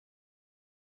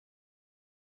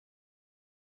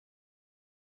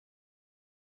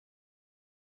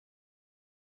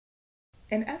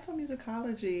In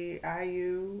ethnomusicology,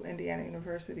 IU, Indiana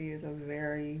University, is a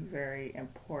very, very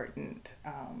important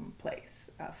place.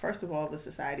 First of all, the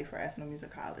Society for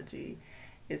Ethnomusicology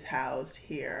is housed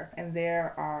here, and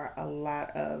there are a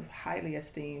lot of highly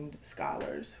esteemed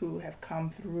scholars who have come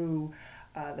through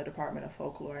the Department of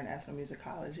Folklore and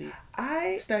Ethnomusicology.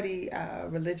 I study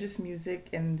religious music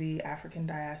in the African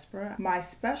diaspora. My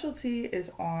specialty is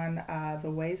on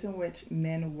the ways in which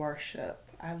men worship.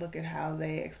 I look at how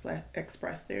they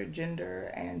express their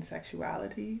gender and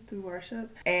sexuality through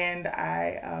worship, and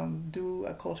I do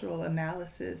a cultural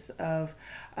analysis of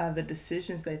the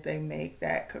decisions that they make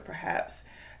that could perhaps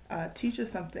teach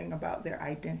us something about their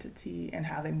identity and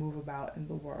how they move about in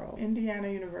the world. Indiana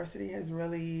University has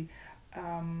really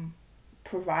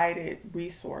provided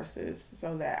resources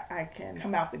so that I can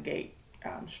come out the gate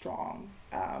strong.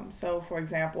 So for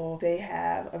example, they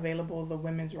have available the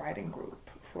Women's Writing Group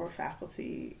for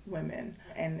faculty women,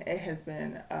 and it has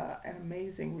been an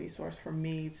amazing resource for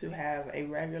me to have a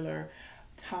regular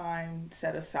time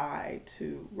set aside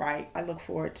to write. I look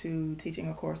forward to teaching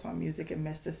a course on music and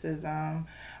mysticism,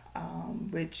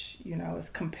 which is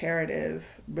comparative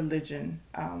religion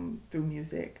through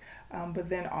music. But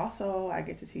then also I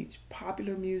get to teach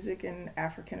popular music and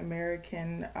African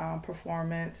American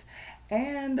performance,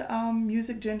 and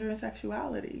music, gender, and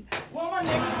sexuality. Well, my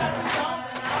name is Alisha Jones,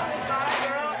 and I'm a fly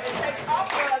girl. It takes our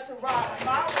blood to rock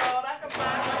my world. I can fly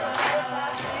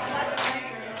like a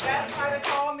bee. That's why they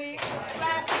call me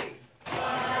classy.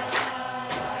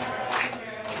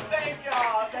 Thank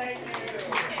y'all. Thank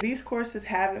you. These courses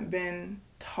haven't been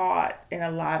taught in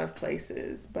a lot of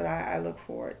places, but I look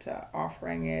forward to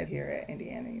offering it here at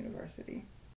Indiana University.